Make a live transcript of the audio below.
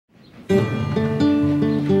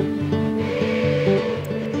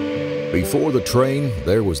Before the train,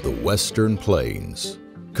 there was the Western Plains.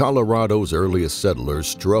 Colorado's earliest settlers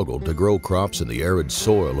struggled to grow crops in the arid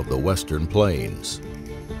soil of the Western Plains.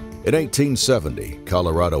 In 1870,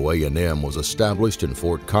 Colorado A&M was established in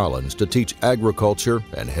Fort Collins to teach agriculture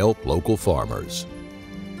and help local farmers.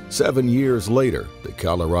 7 years later, the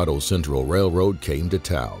Colorado Central Railroad came to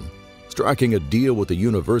town, striking a deal with the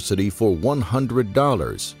university for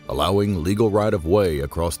 $100, allowing legal right-of-way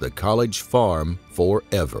across the college farm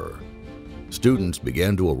forever. Students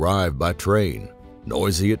began to arrive by train.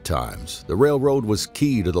 Noisy at times, the railroad was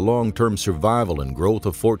key to the long-term survival and growth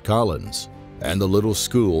of Fort Collins and the little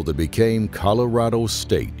school that became Colorado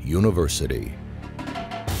State University.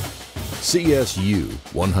 CSU,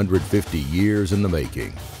 150 years in the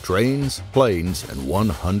making. Trains, planes, and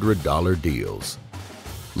 $100 deals.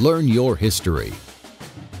 Learn your history.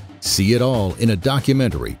 See it all in a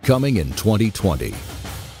documentary coming in 2020.